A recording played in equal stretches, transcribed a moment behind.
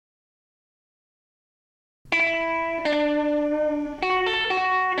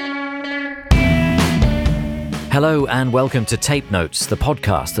Hello and welcome to Tape Notes, the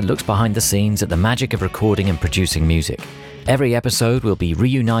podcast that looks behind the scenes at the magic of recording and producing music. Every episode we'll be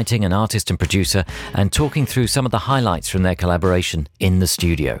reuniting an artist and producer and talking through some of the highlights from their collaboration in the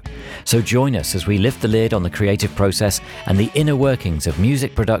studio. So join us as we lift the lid on the creative process and the inner workings of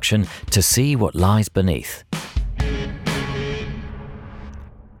music production to see what lies beneath.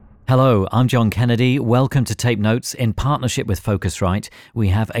 Hello, I'm John Kennedy. Welcome to Tape Notes. In partnership with Focusrite, we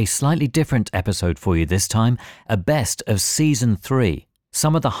have a slightly different episode for you this time, a best of Season 3.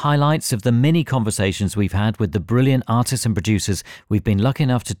 Some of the highlights of the mini conversations we've had with the brilliant artists and producers we've been lucky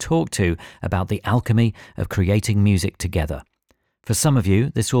enough to talk to about the alchemy of creating music together. For some of you,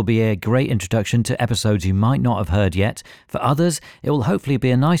 this will be a great introduction to episodes you might not have heard yet. For others, it will hopefully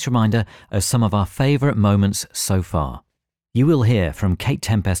be a nice reminder of some of our favourite moments so far. You will hear from Kate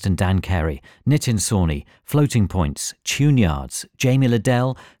Tempest and Dan Carey, Nitin Sawhney, Floating Points, Tune Yards, Jamie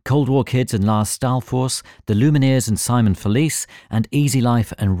Liddell, Cold War Kids and Lars Stahlforce, The Lumineers and Simon Felice, and Easy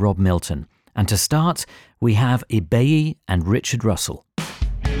Life and Rob Milton. And to start, we have Ibeyi and Richard Russell.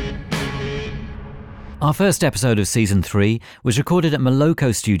 Our first episode of Season 3 was recorded at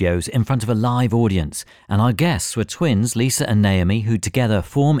Moloko Studios in front of a live audience, and our guests were twins Lisa and Naomi, who together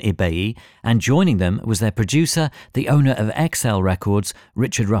form Ibeyi, and joining them was their producer, the owner of XL Records,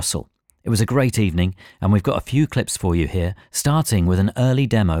 Richard Russell. It was a great evening, and we've got a few clips for you here, starting with an early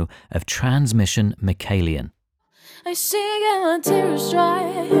demo of Transmission Michaelian. I sing and my tears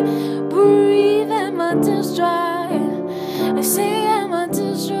dry, breathe and my tears dry, I sing and my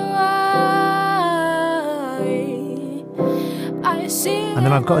tears dry. And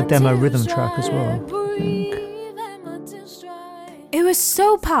then I've got a demo rhythm track as well, I think. It was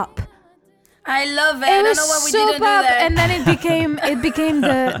so pop. I love it. I don't know why we didn't do that. And then it became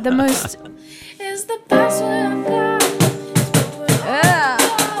the most. It's the best way I've got.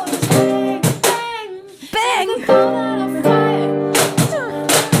 Bang!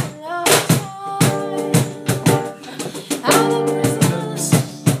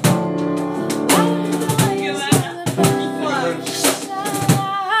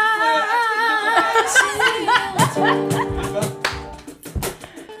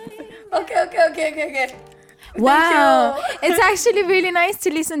 Okay. Wow. It's actually really nice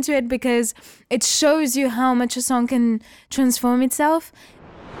to listen to it because it shows you how much a song can transform itself.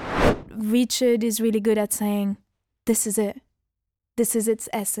 Richard is really good at saying, this is it. This is its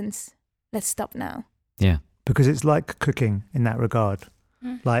essence. Let's stop now. Yeah. Because it's like cooking in that regard.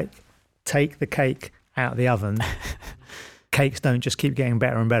 Like, take the cake out of the oven. Cakes don't just keep getting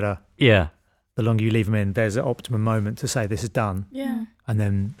better and better. Yeah. The longer you leave them in, there's an optimum moment to say this is done. Yeah. And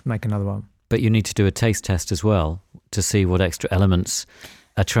then make another one. But you need to do a taste test as well to see what extra elements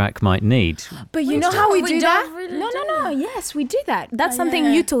a track might need. But you know how we do that? Really No. Yes, we do that. That's Oh, something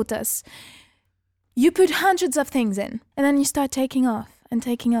yeah. you taught us. You put hundreds of things in, and then you start taking off and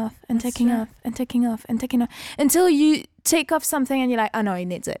taking off and That's taking right. off and taking off and taking off until you take off something and you're like, oh no, it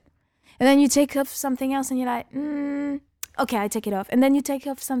needs it. And then you take off something else and you're like, okay, I take it off. And then you take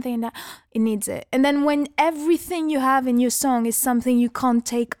off something and that it needs it. And then when everything you have in your song is something you can't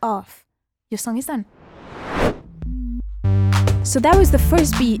take off, your song is done. So that was the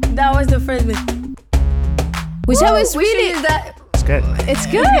first beat. That was the first bit. Which I was We should really... use that. It's good. It's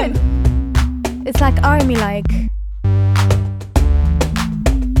good. It's like army-like.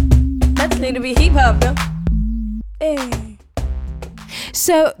 That need to be hip hop, no? Hey.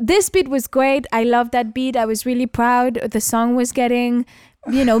 So this beat was great. I loved that beat. I was really proud. The song was getting,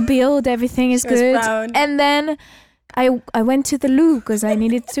 build. Everything is She was good. proud. And then I went to the loo because I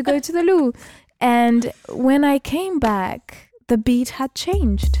needed to go to the loo. And when I came back, the beat had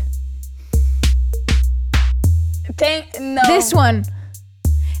changed. No. This one.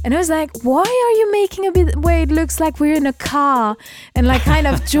 And I was like, why are you making a beat where it looks like we're in a car and like kind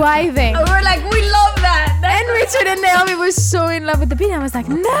of driving? And we're like, we love that. And Richard and Naomi were so in love with the beat. And I was like,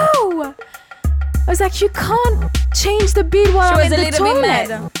 no. I was like, you can't change the beat while She I'm was in a the little toilet. bit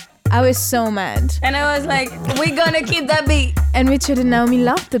mad. I was so mad. And I was like, we're gonna keep that beat. And Richard and Naomi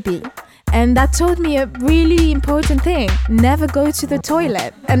loved the beat. And that told me a really important thing. Never go to the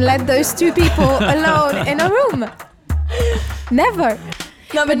toilet and let those two people alone in a room. Never.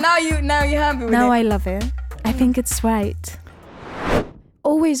 No, but now you're happy with Now it. I love it. I think it's right.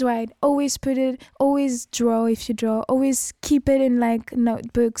 Always write, always put it, always draw if you draw, always keep it in like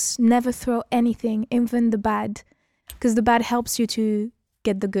notebooks, never throw anything, even the bad, because the bad helps you to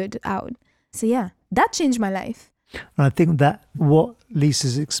get the good out. So yeah, that changed my life. And I think that what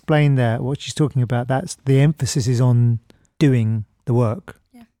Lisa's explained there, what she's talking about, that's the emphasis is on doing the work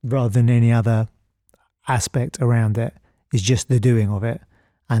rather than any other aspect around it. Is just the doing of it,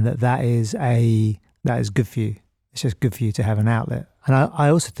 and that is a that is good for you. It's just good for you to have an outlet. And I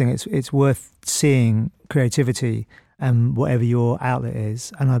also think it's worth seeing creativity and whatever your outlet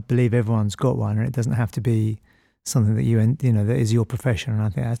is. And I believe everyone's got one, and it doesn't have to be something that that is your profession. And I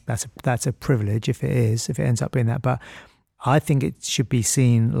think that's a privilege if it ends up being that. But I think it should be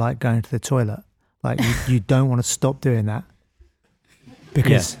seen like going to the toilet. Like you don't want to stop doing that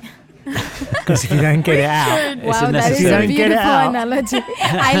because if you don't get it out, wow, that is a beautiful analogy.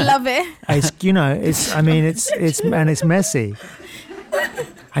 I love it. It's messy,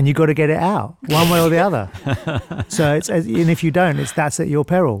 and you got to get it out one way or the other. So and if you don't, that's at your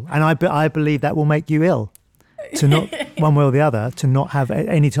peril. And I believe that will make you ill. To not one way or the other, to not have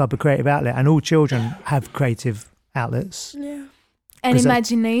any type of creative outlet. And all children have creative outlets. Yeah. And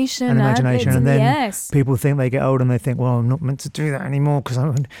imagination. And then people think they get old and they think, well, I'm not meant to do that anymore.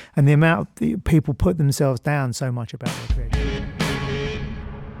 And the amount of people put themselves down so much about their creativity.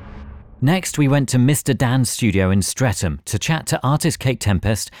 Next, we went to Mr. Dan's studio in Streatham to chat to artist Kate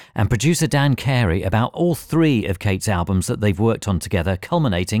Tempest and producer Dan Carey about all 3 of Kate's albums that they've worked on together,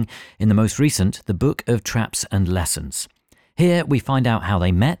 culminating in the most recent, The Book of Traps and Lessons. Here we find out how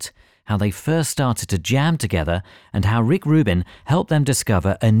they met, how they first started to jam together, and how Rick Rubin helped them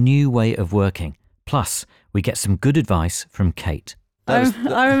discover a new way of working. Plus, we get some good advice from Kate.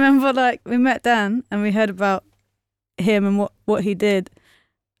 I remember we met Dan and we heard about him and what he did.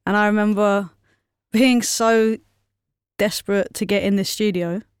 And I remember being so desperate to get in this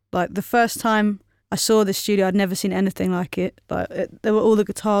studio. Like the first time I saw this studio, I'd never seen anything like it. There were all the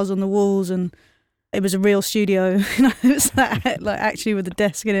guitars on the walls, and it was a real studio. It was actually with a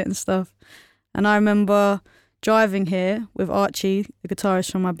desk in it and stuff. And I remember driving here with Archie, the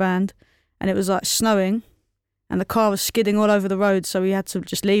guitarist from my band, and it was snowing, and the car was skidding all over the road. So we had to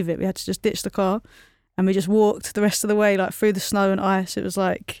just leave it. We had to just ditch the car. And we just walked the rest of the way, through the snow and ice. It was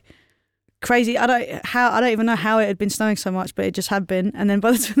crazy. I don't even know how it had been snowing so much, but it just had been. And then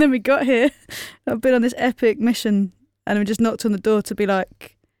by the time we got here, I've been on this epic mission, and we just knocked on the door to be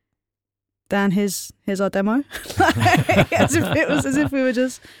like, Dan, here's our demo. As if we were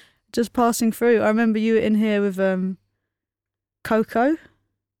just passing through. I remember you were in here with Coco.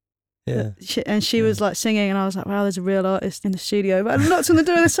 Yeah. And she was singing, and I was like, wow, there's a real artist in the studio. But I knocked on the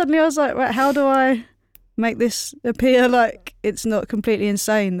door, and suddenly I was like, right, how do I make this appear like it's not completely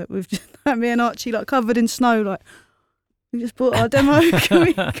insane that we've just, me and Archie covered in snow, we just bought our demo. Can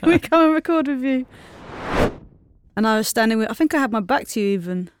we come and record with you? And I was standing with, I think I had my back to you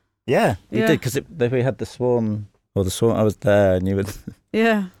even. Yeah, you did, because we had the Swarm, I was there, and you would.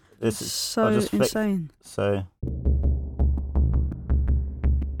 Yeah, it's so insane. So.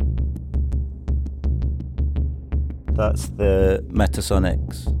 That's the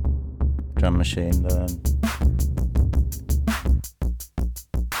Metasonics drum machine.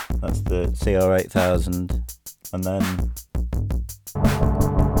 That's the CR8000, and then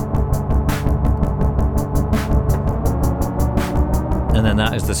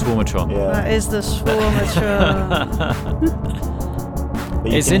that is the Swarmatron. Yeah. That is the Swarmatron.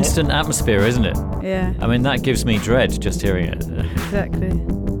 It's instant atmosphere, isn't it? Yeah. I mean, that gives me dread just hearing it. Exactly.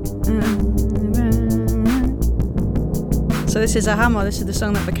 So this is a hammer. This is the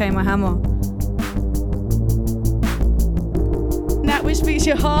song that became a hammer. That which speaks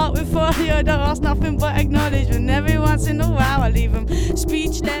your heart with fire. Don't ask nothing but acknowledgement. Every once in a while I leave them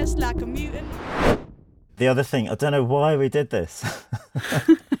speechless like a mutant. The other thing, I don't know why we did this.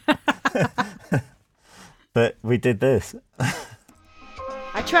 But we did this.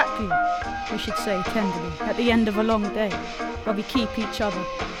 I trap you, we should say tenderly, at the end of a long day, while we keep each other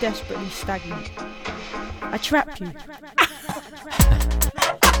desperately stagnant. I trap you.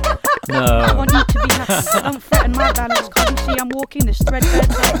 No. I want you to be happy. Don't threaten my balance. Can't you see I'm walking this threadbare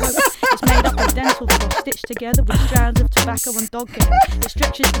tightrope? It's made up of dental floss stitched together with strands of tobacco and dog hair. It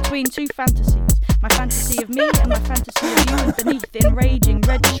stretches between 2 fantasies. My fantasy of me and my fantasy of you. And beneath the enraging,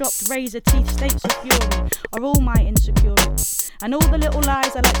 red-chopped, razor-teeth states of fury are all my insecurities. And all the little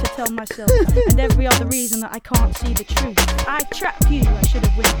lies I like to tell myself. And every other reason that I can't see the truth. I trap you. I should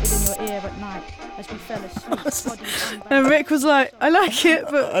have whispered in your ear at night as we fell asleep. And Rick was like, I like it,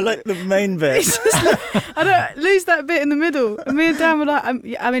 but... I like the main bit. I don't lose that bit in the middle. And me and Dan were like,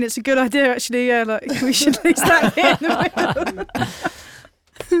 I mean, it's a good idea, actually. Yeah, we should lose that bit in the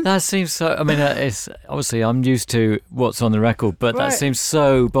middle. That seems so. I mean, it's obviously I'm used to what's on the record, but that seems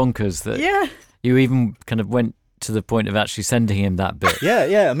so bonkers that you even kind of went to the point of actually sending him that bit.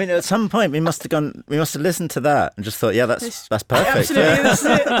 Yeah. I mean, at some point we must have listened to that and just thought, yeah, that's perfect. Absolutely, that's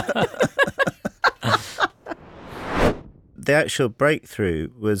it. The actual breakthrough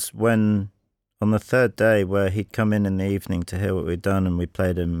was when, on the third day, where he'd come in the evening to hear what we'd done, and we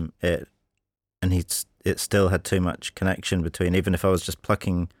played him it, and it still had too much connection between, even if I was just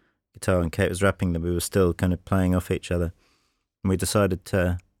plucking guitar and Kate was rapping, that we were still kind of playing off each other. And we decided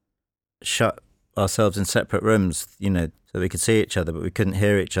to shut ourselves in separate rooms, so we could see each other, but we couldn't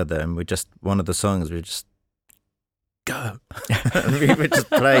hear each other. And one of the songs, we just go. And we would just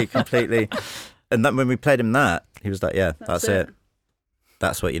play completely. And when we played him that, he was like, yeah, that's it.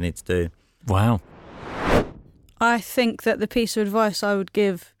 That's what you need to do. Wow. I think that the piece of advice I would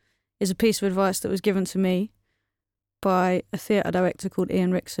give is a piece of advice that was given to me by a theatre director called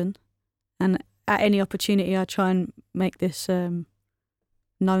Ian Rickson. And at any opportunity, I try and make this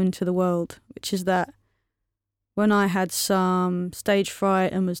known to the world, which is that when I had some stage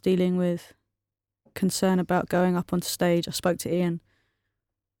fright and was dealing with concern about going up on stage, I spoke to Ian.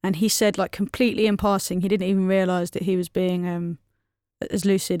 And he said, like, completely in passing, he didn't even realise that he was being as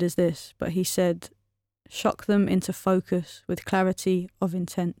lucid as this, but he said, shock them into focus with clarity of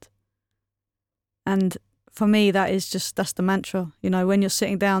intent. And for me, that's the mantra. When you're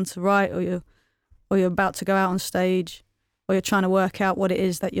sitting down to write, or you're about to go out on stage, or you're trying to work out what it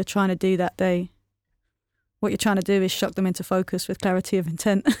is that you're trying to do that day, what you're trying to do is shock them into focus with clarity of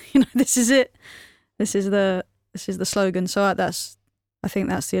intent. This is it. This is the slogan. So I think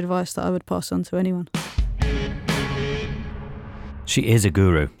that's the advice that I would pass on to anyone. She is a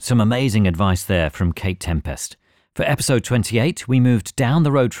guru. Some amazing advice there from Kate Tempest. For episode 28, we moved down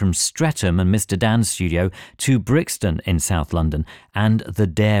the road from Streatham and Mr. Dan's studio to Brixton in South London and The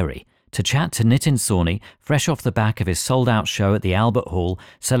Dairy to chat to Nitin Sawhney, fresh off the back of his sold-out show at the Albert Hall,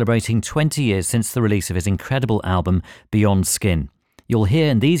 celebrating 20 years since the release of his incredible album, Beyond Skin. You'll hear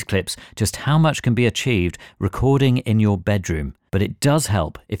in these clips just how much can be achieved recording in your bedroom. But it does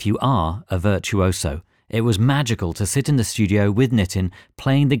help if you are a virtuoso. It was magical to sit in the studio with Nitin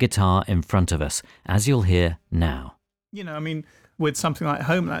playing the guitar in front of us, as you'll hear now. With something like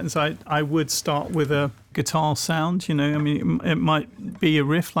Homelands, I would start with a guitar sound, it might be a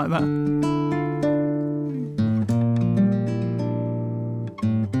riff like that.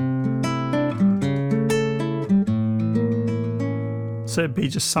 So it'd be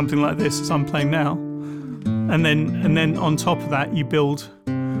just something like this as I'm playing now. And then on top of that, you build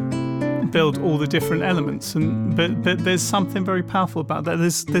all the different elements. But there's something very powerful about that.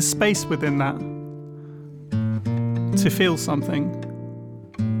 There's space within that to feel something.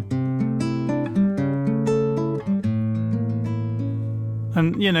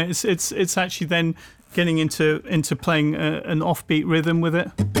 And it's actually then getting into playing an offbeat rhythm with it.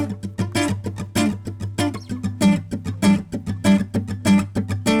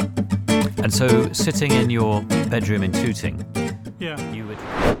 And so sitting in your bedroom in Tooting, you would...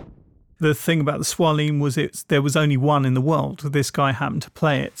 The thing about the Swaleen was there was only one in the world. This guy happened to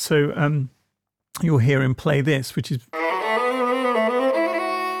play it. So you'll hear him play this, which is...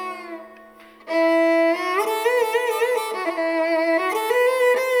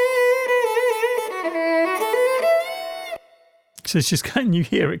 So it's just kind of, you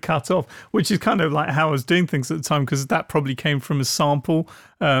hear it cut off, which is kind of like how I was doing things at the time, because that probably came from a sample,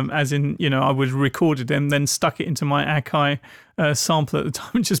 as in, I would recorded it and then stuck it into my Akai sample at the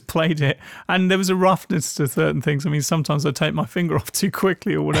time and just played it. And there was a roughness to certain things. Sometimes I'd take my finger off too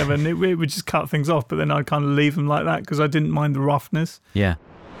quickly or whatever, and it would just cut things off, but then I'd kind of leave them like that because I didn't mind the roughness. Yeah.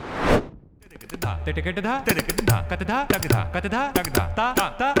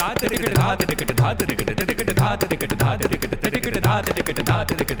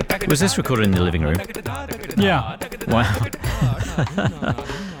 Was this recorded in the living room? Yeah. Wow.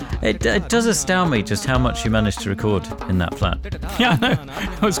 It does astound me just how much you managed to record in that flat. Yeah, I know.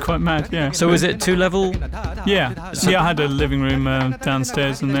 I was quite mad, yeah. So was it 2-level? Yeah. I had a living room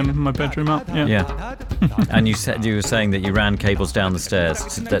downstairs and then my bedroom up. Yeah. And you were saying that you ran cables down the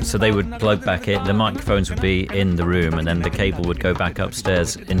stairs, so they would plug back in. The microphones would be in the room, and then the cable would go back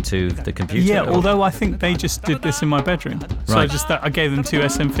upstairs into the computer. Yeah, although I think they just did this in my bedroom. So right. I gave them 2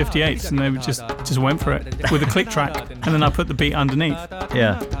 SM58s, and they would just went for it with a click track, and then I put the beat underneath.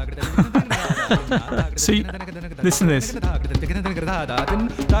 Yeah. So listen to this.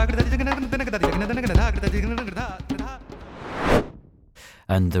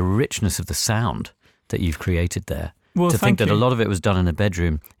 And the richness of the sound that you've created there. Well, to think that you. a lot of it was done in a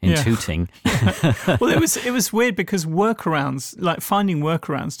bedroom in Tooting. Well, it was weird because workarounds, like finding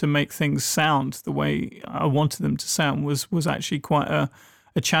workarounds to make things sound the way I wanted them to sound was actually quite a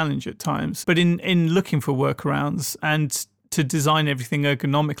challenge at times. But in looking for workarounds and to design everything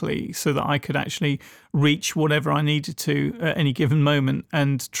ergonomically so that I could actually reach whatever I needed to at any given moment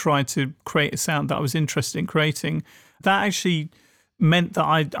and try to create a sound that I was interested in creating, that actually meant that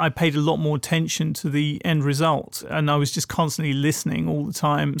I paid a lot more attention to the end result, and I was just constantly listening all the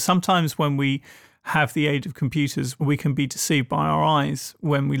time. Sometimes when we have the aid of computers, we can be deceived by our eyes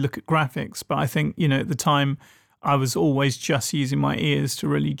when we look at graphics. But I think, at the time, I was always just using my ears to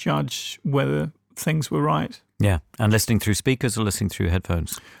really judge whether things were right. Yeah, and listening through speakers or listening through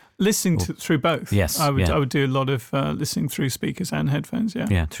headphones? Listening through both. Yes, I would do a lot of listening through speakers and headphones, yeah.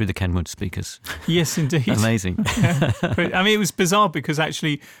 Yeah, through the Kenwood speakers. Yes, indeed. Amazing. Yeah. I mean, it was bizarre because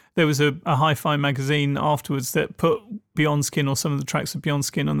actually there was a hi-fi magazine afterwards that put Beyond Skin or some of the tracks of Beyond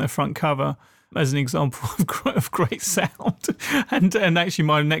Skin on their front cover as an example of great sound. And actually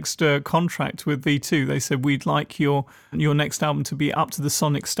my next contract with V2, they said, we'd like your next album to be up to the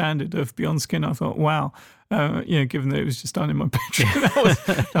sonic standard of Beyond Skin. I thought, wow. Given that it was just done in my bedroom,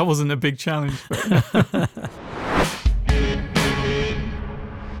 that wasn't a big challenge. But.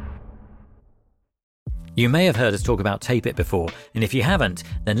 You may have heard us talk about Tape It before, and if you haven't,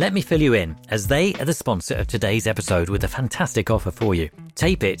 then let me fill you in, as they are the sponsor of today's episode with a fantastic offer for you.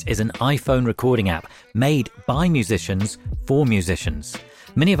 Tape It is an iPhone recording app made by musicians for musicians.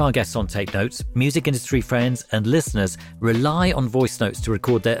 Many of our guests on Tape Notes, music industry friends and listeners rely on voice notes to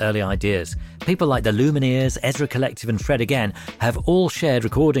record their early ideas. People like the Lumineers, Ezra Collective and Fred Again have all shared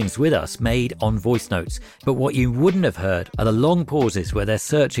recordings with us made on voice notes. But what you wouldn't have heard are the long pauses where they're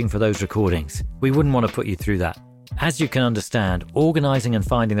searching for those recordings. We wouldn't want to put you through that. As you can understand, organising and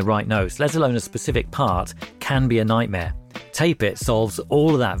finding the right notes, let alone a specific part, can be a nightmare. Tape It solves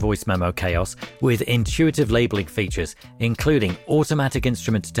all of that voice memo chaos with intuitive labelling features, including automatic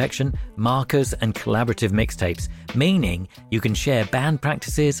instrument detection, markers and collaborative mixtapes, meaning you can share band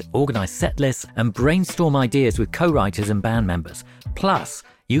practices, organise set lists and brainstorm ideas with co-writers and band members. Plus,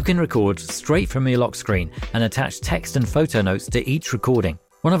 you can record straight from your lock screen and attach text and photo notes to each recording.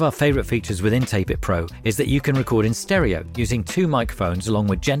 One of our favourite features within Tape It Pro is that you can record in stereo using 2 microphones along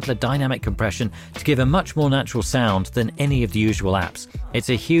with gentler dynamic compression to give a much more natural sound than any of the usual apps.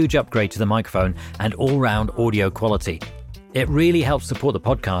 It's a huge upgrade to the microphone and all-round audio quality. It really helps support the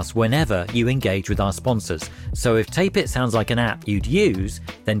podcast whenever you engage with our sponsors. So if Tape It sounds like an app you'd use,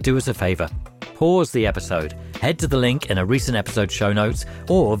 then do us a favour. Pause the episode, head to the link in a recent episode show notes,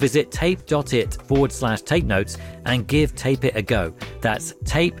 or visit tape.it/tape notes and give Tape It a go. That's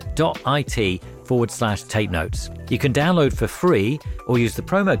tape.it/tape notes. You can download for free or use the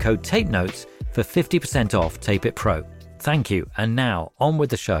promo code Tape Notes for 50% off Tape It Pro. Thank you, and now on with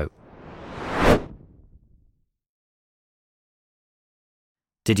the show.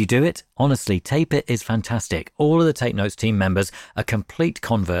 Did you do it? Honestly, Tape It is fantastic. All of the Tape Notes team members are complete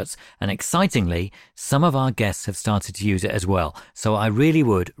converts, and excitingly, some of our guests have started to use it as well, so I really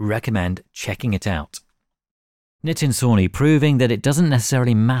would recommend checking it out. Nitin Sawhney proving that it doesn't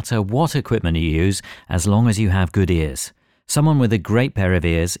necessarily matter what equipment you use as long as you have good ears. Someone with a great pair of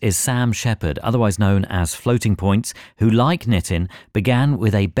ears is Sam Shepherd, otherwise known as Floating Points, who, like Nitin, began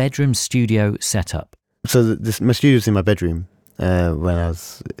with a bedroom studio setup. So my studio's in my bedroom. When I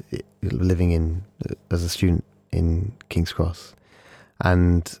was living as a student in King's Cross,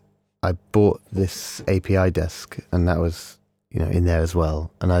 and I bought this API desk, and that was in there as well.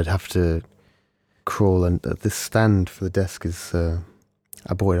 And I'd have to crawl, and this stand for the desk is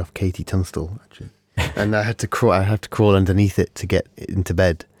I bought it off Katie Tunstall actually, and I had to crawl underneath it to get into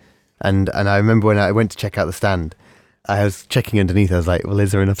bed. And I remember when I went to check out the stand, I was checking underneath. I was like, well,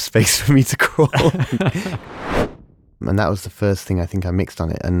 is there enough space for me to crawl? And that was the first thing I think I mixed on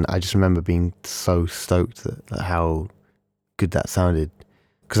it. And I just remember being so stoked at how good that sounded.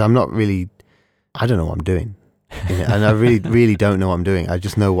 Because I don't know what I'm doing. And I really don't know what I'm doing. I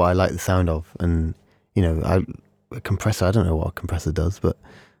just know what I like the sound of. And, a compressor, I don't know what a compressor does, but,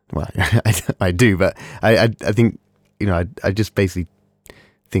 well, I do. But I think, I just basically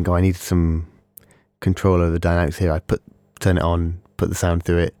think, I need some control over the dynamics here. I turn it on, put the sound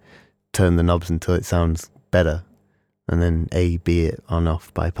through it, turn the knobs until it sounds better. And then A, B it on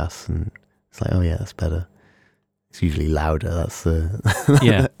off bypass, and it's like, oh yeah, that's better. It's usually louder. That's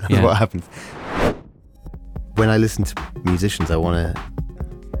what happens. When I listen to musicians, I want to,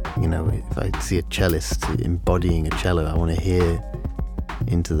 if I see a cellist embodying a cello, I want to hear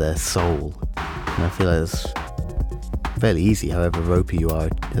into their soul. And I feel like it's fairly easy, however ropey you are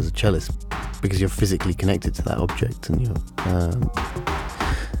as a cellist, because you're physically connected to that object, and you're.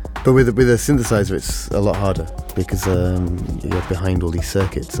 But with a synthesizer, it's a lot harder because you're behind all these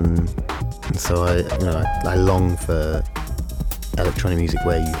circuits, and so I long for electronic music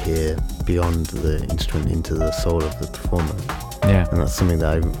where you hear beyond the instrument into the soul of the performer. Yeah, and that's something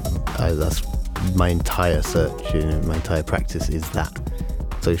that that's my entire search, my entire practice is that.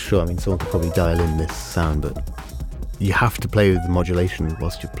 So sure, someone could probably dial in this sound, but you have to play with the modulation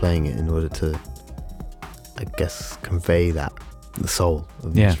whilst you're playing it in order to, I guess, convey the soul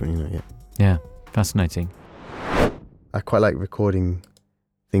of the instrument. Yeah, fascinating. I quite like recording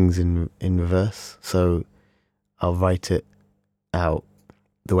things in reverse, so I'll write it out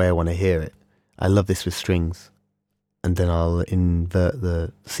the way I want to hear it. I love this with strings, and then I'll invert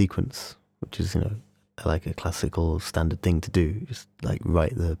the sequence, which is, like a classical standard thing to do, just like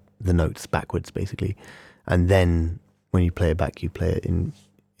write the notes backwards basically, and then when you play it back, you play it in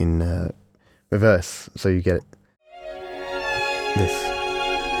reverse, so you get this.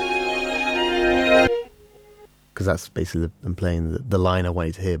 Because that's basically I'm playing the line I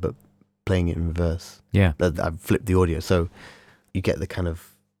wanted to hear, but playing it in reverse. Yeah. I've flipped the audio, so you get the kind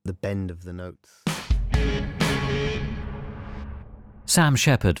of the bend of the notes. Sam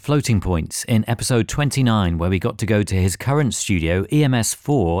Shepard, Floating Points, in episode 29, where we got to go to his current studio,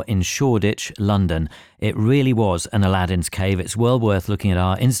 EMS4 in Shoreditch, London. It really was an Aladdin's cave. It's well worth looking at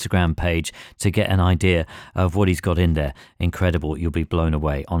our Instagram page to get an idea of what he's got in there. Incredible. You'll be blown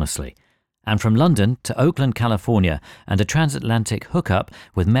away, honestly. And from London to Oakland, California, and a transatlantic hookup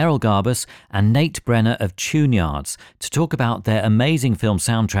with Merrill Garbus and Nate Brenner of Tune Yards to talk about their amazing film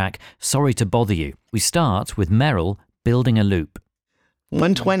soundtrack, Sorry to Bother You. We start with Merrill building a loop.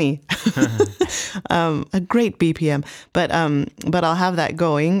 120, a great BPM, but I'll have that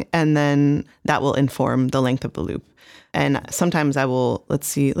going, and then that will inform the length of the loop. And sometimes I will, let's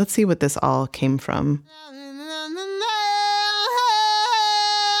see what this all came from.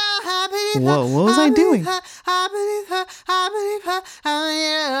 Whoa, what was I doing?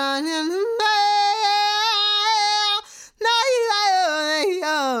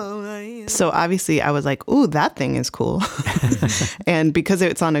 So obviously I was like, ooh, that thing is cool. And because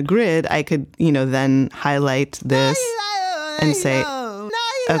it's on a grid, I could, then highlight this and say,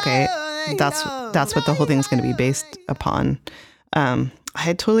 okay, that's what the whole thing's going to be based upon. I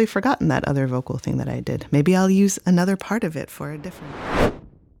had totally forgotten that other vocal thing that I did. Maybe I'll use another part of it for a different.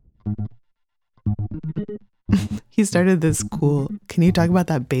 He started this cool. Can you talk about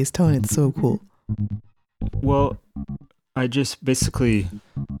that bass tone? It's so cool. Well, I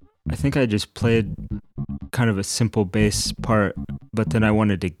think I just played kind of a simple bass part, but then I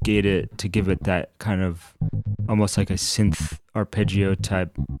wanted to gate it to give it that kind of almost like a synth arpeggio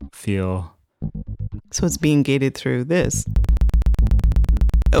type feel. So it's being gated through this.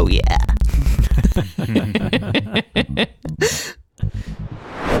 Oh yeah.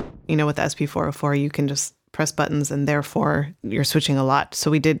 With the SP404, you can just press buttons and therefore you're switching a lot.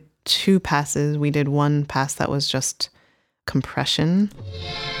 So we did 2 passes. We did one pass that was just compression.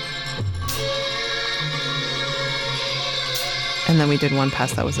 And then we did one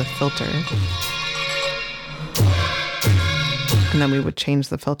pass that was a filter. And then we would change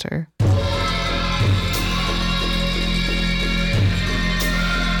the filter.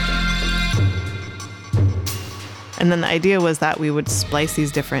 And then the idea was that we would splice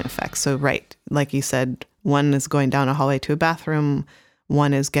these different effects. So, right, like you said, one is going down a hallway to a bathroom,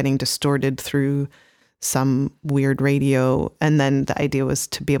 one is getting distorted through some weird radio. And then the idea was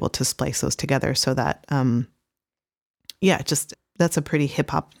to be able to splice those together so that, that's a pretty hip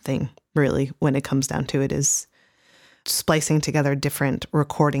hop thing, really, when it comes down to it, is splicing together different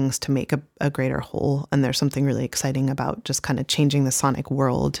recordings to make a greater whole. And there's something really exciting about just kind of changing the sonic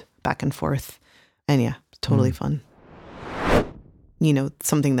world back and forth. And yeah, totally fun.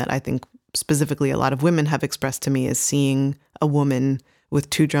 Something that I think specifically a lot of women have expressed to me is seeing a woman with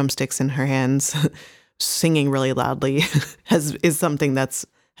 2 drumsticks in her hands singing really loudly is something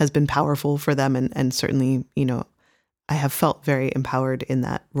has been powerful for them. And certainly, I have felt very empowered in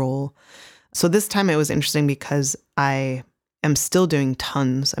that role. So this time it was interesting because I am still doing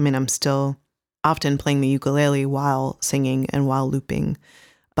tons. I mean, I'm still often playing the ukulele while singing and while looping.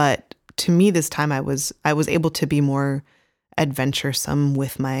 But to me, this time I was able to be more adventuresome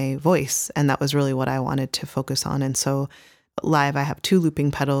with my voice. And that was really what I wanted to focus on. And so live, I have 2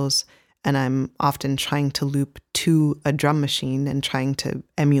 looping pedals, and I'm often trying to loop to a drum machine and trying to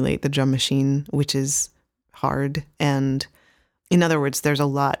emulate the drum machine, which is hard. And in other words, there's a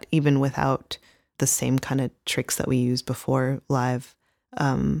lot, even without the same kind of tricks that we used before live.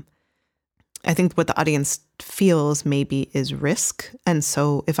 I think what the audience feels maybe is risk. And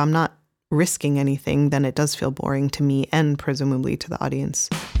so if I'm not risking anything, then it does feel boring to me and presumably to the audience.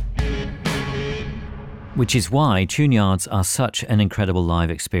 Which is why Tune Yards are such an incredible live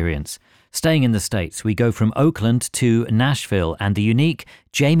experience. Staying in the States, we go from Oakland to Nashville and the unique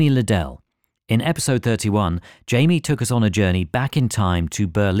Jamie Liddell. In episode 31, Jamie took us on a journey back in time to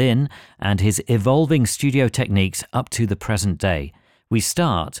Berlin and his evolving studio techniques up to the present day. We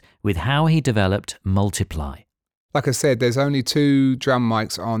start with how he developed Multiply. Like I said, there's only 2 drum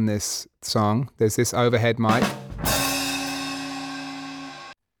mics on this song. There's this overhead mic.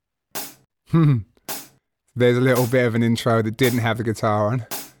 There's a little bit of an intro that didn't have the guitar on.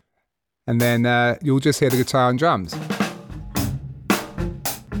 And then you'll just hear the guitar and drums.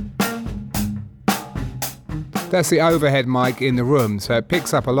 That's the overhead mic in the room, so it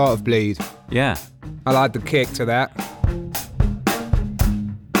picks up a lot of bleed. Yeah. I like the kick to that.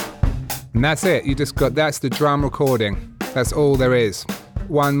 And that's it. That's the drum recording. That's all there is.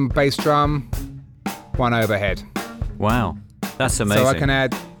 1 bass drum, 1 overhead. Wow. That's amazing. So I can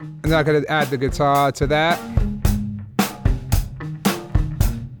add the guitar to that.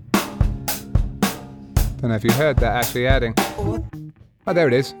 Don't know if you heard that actually adding. Oh, there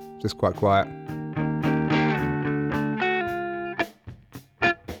it is. Just quite quiet.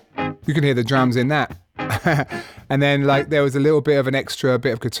 You can hear the drums in that. And then like there was a little bit of an extra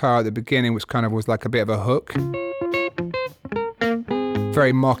bit of guitar at the beginning, which kind of was like a bit of a hook.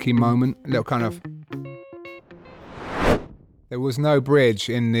 Very mocky moment, a little kind of... There was no bridge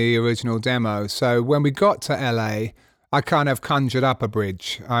in the original demo, so when we got to LA, I kind of conjured up a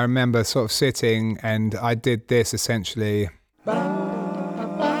bridge. I remember sort of sitting and I did this essentially.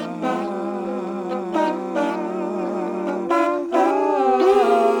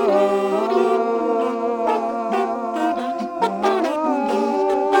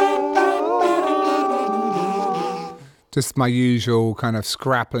 Just my usual kind of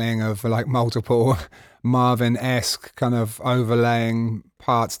scrappling of like multiple Marvin-esque kind of overlaying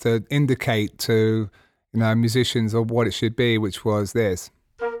parts to indicate to, you know, musicians of what it should be, which was this.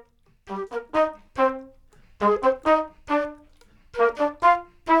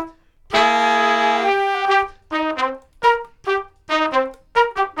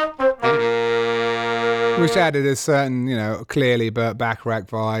 Which added a certain, you know, clearly Burt Bacharach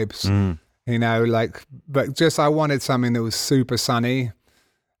vibes. You know, like, but just I wanted something that was super sunny.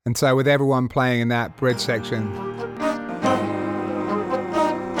 And so with everyone playing in that bridge section,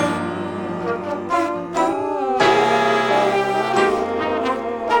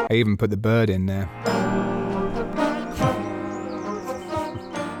 I even put the bird in there.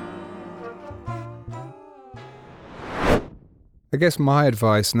 I guess my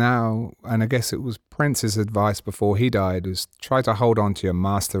advice now, and I guess it was Prince's advice before he died, was try to hold on to your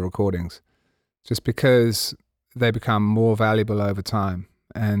master recordings. Just because they become more valuable over time.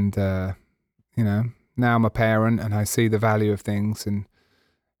 And, you know, now I'm a parent and I see the value of things. And,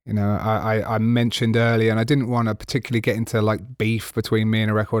 you know, I mentioned earlier, and I didn't want to particularly get into like beef between me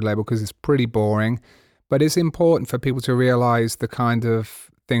and a record label because it's pretty boring. But it's important for people to realize the kind of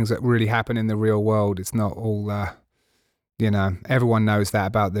things that really happen in the real world. It's not all... You know, everyone knows that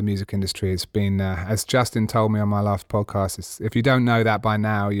about the music industry. It's been, as Justin told me on my last podcast, if you don't know that by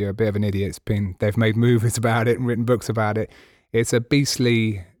now, you're a bit of an idiot. They've made movies about it and written books about it. It's a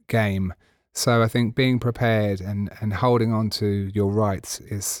beastly game. So I think being prepared and holding on to your rights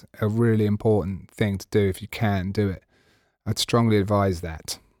is a really important thing to do if you can do it. I'd strongly advise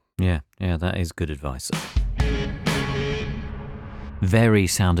that. Yeah, that is good advice. Very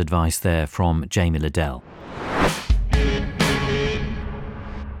sound advice there from Jamie Liddell.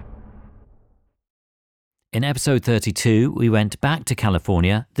 In episode 32, we went back to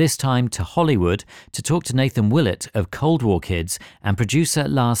California, this time to Hollywood, to talk to Nathan Willett of Cold War Kids and producer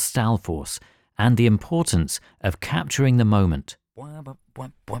Lars Stalfors, and the importance of capturing the moment.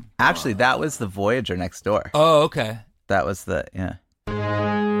 Actually, that was the Voyager next door. Oh, okay. That was the, yeah.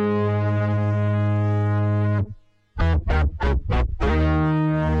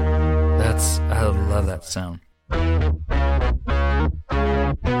 I love that sound.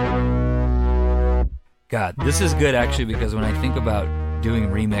 God, this is good actually, because when I think about doing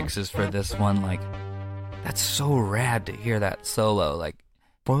remixes for this one, like, that's so rad to hear that solo, like.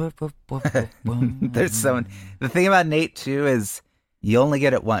 There's so the thing about Nate too is you only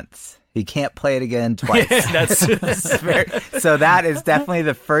get it once. He can't play it again twice. So that is definitely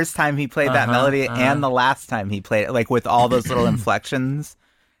the first time he played that melody and the last time he played it, like with all those little inflections.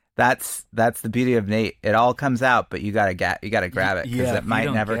 That's the beauty of Nate. It all comes out, but you gotta grab it because it might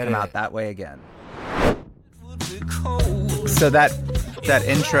never come out that way again. So that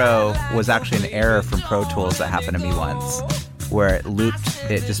intro was actually an error from Pro Tools that happened to me once, where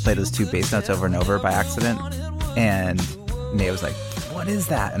it just played those 2 bass notes over and over by accident, and Nate was like, "What is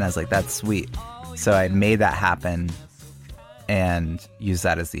that?" And I was like, "That's sweet." So I made that happen and used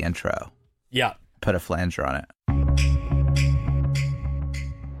that as the intro. Yeah. Put a flanger on it.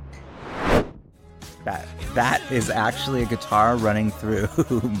 That is actually a guitar running through.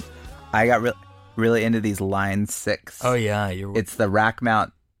 I got really into these Line 6. Oh yeah, it's the rack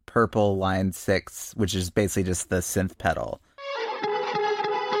mount Purple Line 6, which is basically just the synth pedal.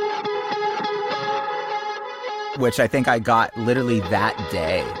 Which I think I got literally that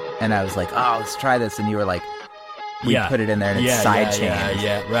day. And I was like, oh, let's try this. And you were like, we put it in there and it's sidechained.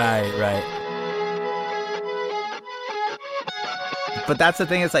 Yeah, right. But that's the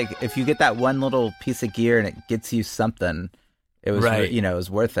thing, is like, if you get that one little piece of gear and it gets you something, it was, it was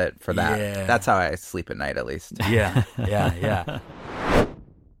worth it for that. Yeah. That's how I sleep at night, at least. Yeah.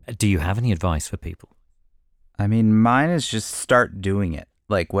 Do you have any advice for people? I mean, mine is just start doing it.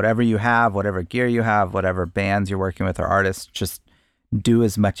 Like, whatever you have, whatever gear you have, whatever bands you're working with or artists, just do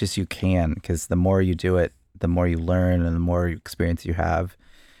as much as you can, because the more you do it, the more you learn and the more experience you have.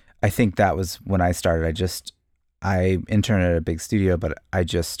 I think that was when I started. I interned at a big studio, but I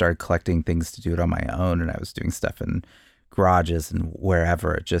just started collecting things to do it on my own, and I was doing stuff in garages and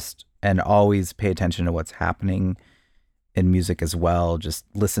wherever, and always pay attention to what's happening in music as well. Just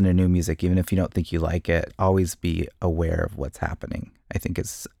listen to new music, even if you don't think you like it. Always be aware of what's happening. I think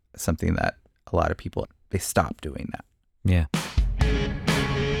is something that a lot of people, they stop doing that. Yeah.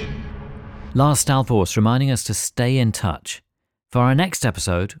 Lars Stalfors reminding us to stay in touch. For our next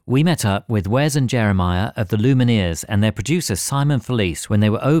episode, we met up with Wes and Jeremiah of the Lumineers and their producer Simon Felice when they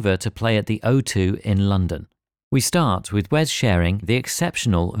were over to play at the O2 in London. We start with Wes sharing the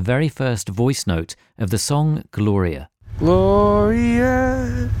exceptional very first voice note of the song Gloria.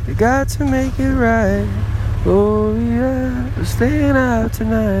 Gloria, you got to make it right. Gloria, we're staying out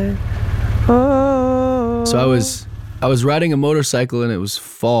tonight. Oh. So I was riding a motorcycle and it was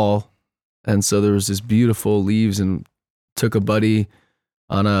fall, and so there was this beautiful leaves, and took a buddy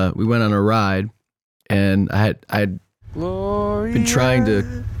we went on a ride, and I had been trying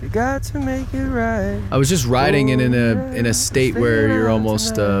to. You got to make it right. I was just riding in a state where you're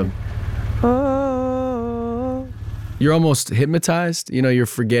almost you're almost hypnotized. You know, you're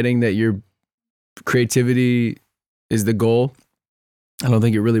forgetting that your creativity is the goal. I don't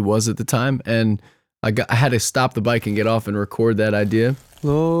think it really was at the time, and I had to stop the bike and get off and record that idea.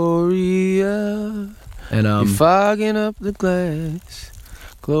 Gloria, and you're fogging up the glass.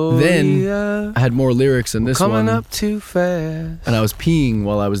 Gloria, then I had more lyrics in this coming one. Up too fast. And I was peeing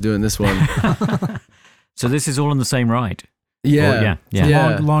while I was doing this one. So this is all on the same ride? Yeah.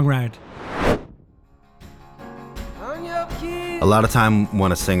 Long ride. A lot of time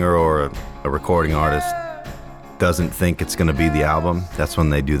when a singer or a recording artist doesn't think it's going to be the album, that's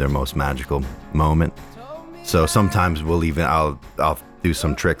when they do their most magical moment. So sometimes I'll do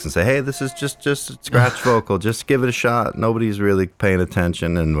some tricks and say, hey, this is just a scratch vocal, just give it a shot. Nobody's really paying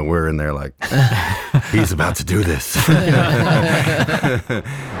attention, and we're in there like, he's about to do this.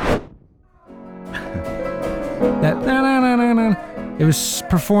 It was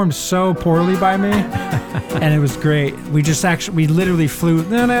performed so poorly by me, and it was great. We literally flew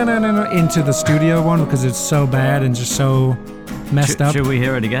into the studio one because it's so bad and just so messed up. Should we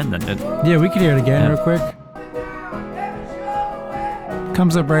hear it again then? Yeah, we could hear it again real quick.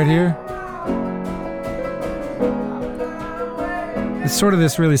 Comes up right here. It's sort of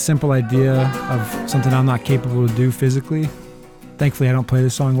this really simple idea of something I'm not capable to do physically. Thankfully, I don't play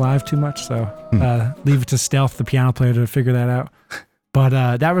this song live too much, so leave it to Stealth, the piano player, to figure that out.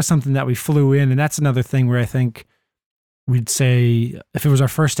 But that was something that we flew in, and that's another thing where I think we'd say, if it was our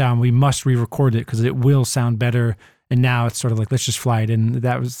first album, we must re-record it because it will sound better. And now it's sort of like, let's just fly it in.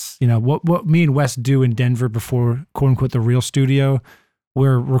 That was, what me and Wes do in Denver before, quote unquote, the real studio.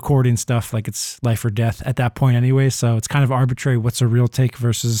 We're recording stuff like it's life or death at that point anyway. So it's kind of arbitrary what's a real take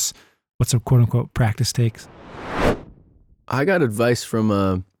versus what's a quote unquote practice takes. I got advice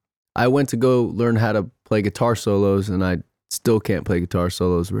from, I went to go learn how to play guitar solos, and I still can't play guitar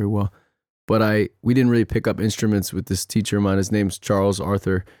solos very well. But we didn't really pick up instruments with this teacher of mine. His name's Charles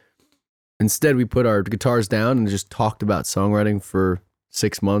Arthur. Instead, we put our guitars down and just talked about songwriting for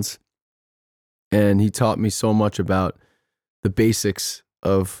 6 months. And he taught me so much about the basics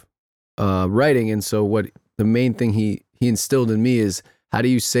of writing. And so what the main thing he instilled in me is, how do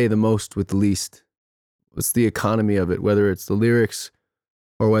you say the most with the least? What's the economy of it? Whether it's the lyrics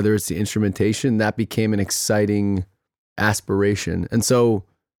or whether it's the instrumentation, that became an exciting aspiration. And so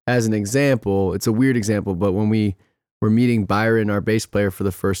as an example, it's a weird example, but when we were meeting Byron, our bass player, for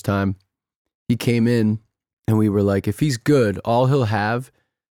the first time, he came in and we were like, if he's good, all he'll have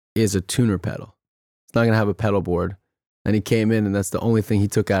is a tuner pedal. He's not going to have a pedal board. And he came in and that's the only thing he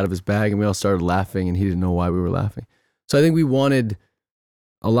took out of his bag, and we all started laughing and he didn't know why we were laughing. So I think we wanted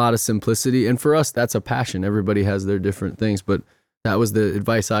a lot of simplicity, and for us, that's a passion. Everybody has their different things, but that was the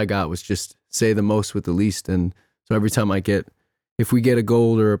advice I got, was just say the most with the least. And so every time if we get a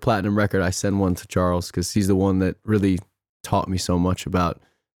gold or a platinum record, I send one to Charles because he's the one that really taught me so much about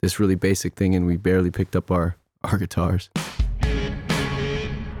this really basic thing, and we barely picked up our guitars.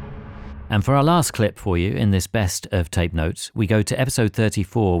 And for our last clip for you in this best of tape notes, we go to episode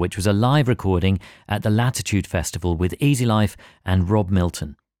 34, which was a live recording at the Latitude Festival with Easy Life and Rob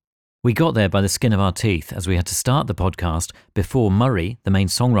Milton. We got there by the skin of our teeth, as we had to start the podcast before Murray, the main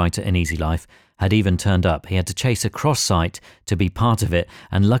songwriter in Easy Life, had even turned up. He had to chase across site to be part of it,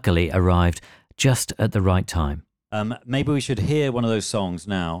 and luckily arrived just at the right time. Maybe we should hear one of those songs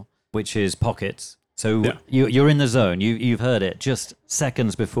now, which is Pockets. So you're in the zone. You've heard it just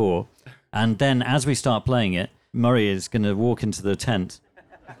seconds before. And then as we start playing it, Murray is going to walk into the tent.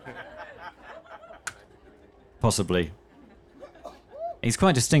 Possibly. He's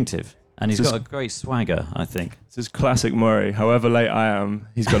quite distinctive, and he's got a great swagger, I think. This is classic Murray. However late I am,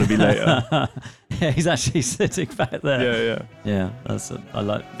 he's going to be later. Yeah, he's actually sitting back there. Yeah. Yeah, I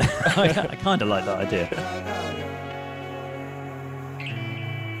like. I kind of like that idea.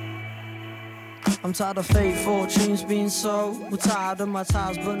 I'm tired of fate fortunes being sold. We're tired of my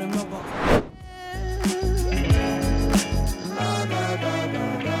tires burning up.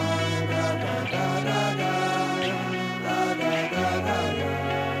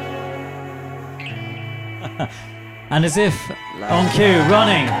 And as if on cue,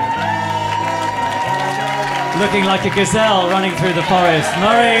 running, looking like a gazelle running through the forest,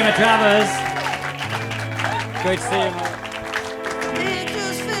 Murray McTravers. Great to see you.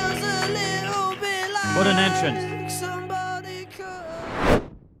 What an entrance.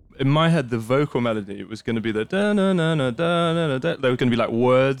 In my head, the vocal melody was going to be the da-na-na-na-da-na-na-da. There were going to be like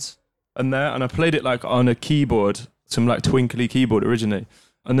words in there, and I played it like on a keyboard, some like twinkly keyboard originally.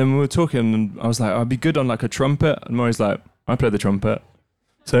 And then we were talking, and I was like, I'd be good on like a trumpet. And Murray's like, I play the trumpet.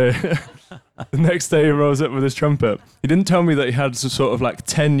 So the next day he rolls up with his trumpet. He didn't tell me that he had some sort of like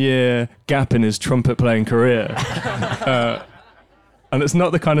 10-year gap in his trumpet playing career. And it's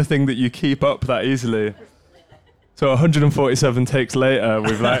not the kind of thing that you keep up that easily. So 147 takes later,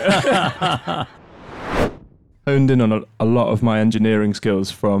 we've like honed in on a lot of my engineering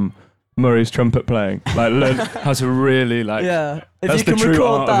skills from Murray's trumpet playing. Like learn how to really like. Yeah, if you can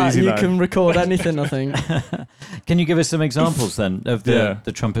record that, you can record anything, I think. Can you give us some examples then of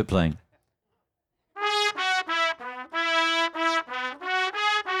the trumpet playing?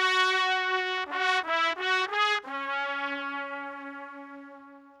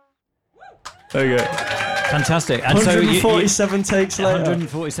 There you go. Fantastic. And 147 takes later.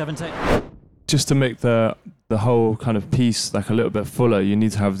 147 takes. Just to make the whole kind of piece like a little bit fuller, you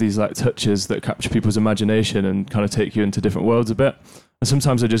need to have these like touches that capture people's imagination and kind of take you into different worlds a bit. And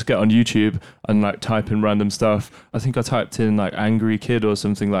sometimes I just get on YouTube and like type in random stuff. I think I typed in like Angry Kid or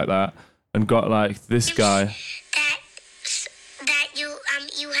something like that and got like this guy.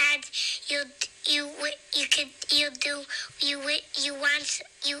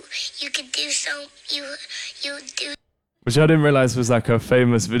 Which I didn't realize was like a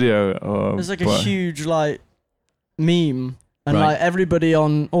famous video. Or there's like a huge like meme, and like everybody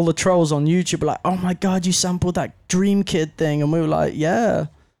on all the trolls on YouTube were like, "Oh my god, you sampled that Dream Kid thing," and we were like, "Yeah,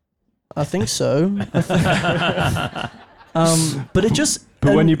 I think so." But it just.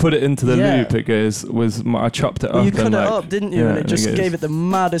 But when you put it into the loop, it goes. I chopped it up. You cut and it like, up, didn't you? And it just gave it the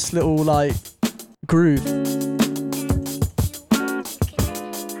maddest little like groove.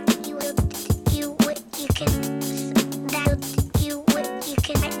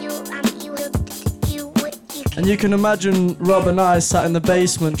 And you can imagine Rob and I sat in the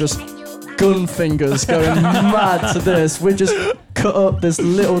basement just gun fingers going mad to this. We just cut up this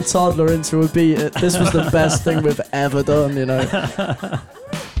little toddler into a beat. This was the best thing we've ever done, you know.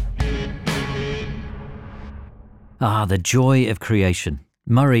 Ah, the joy of creation.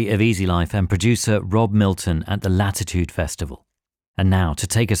 Murray of Easy Life and producer Rob Milton at the Latitude Festival. And now, to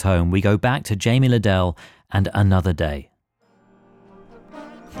take us home, we go back to Jamie Liddell and Another Day.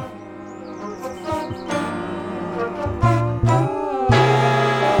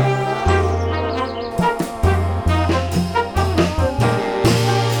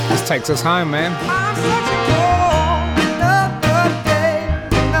 Takes us home, man.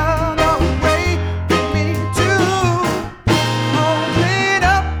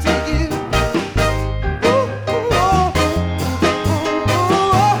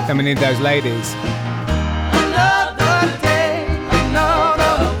 And we need those ladies.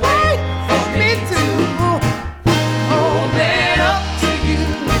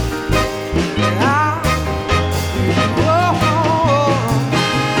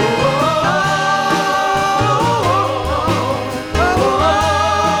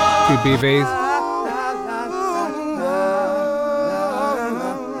 BVs.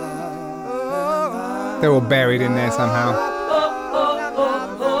 They're all buried in there somehow.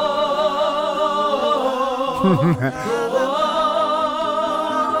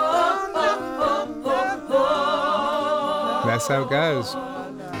 That's how it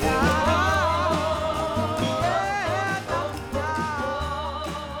goes.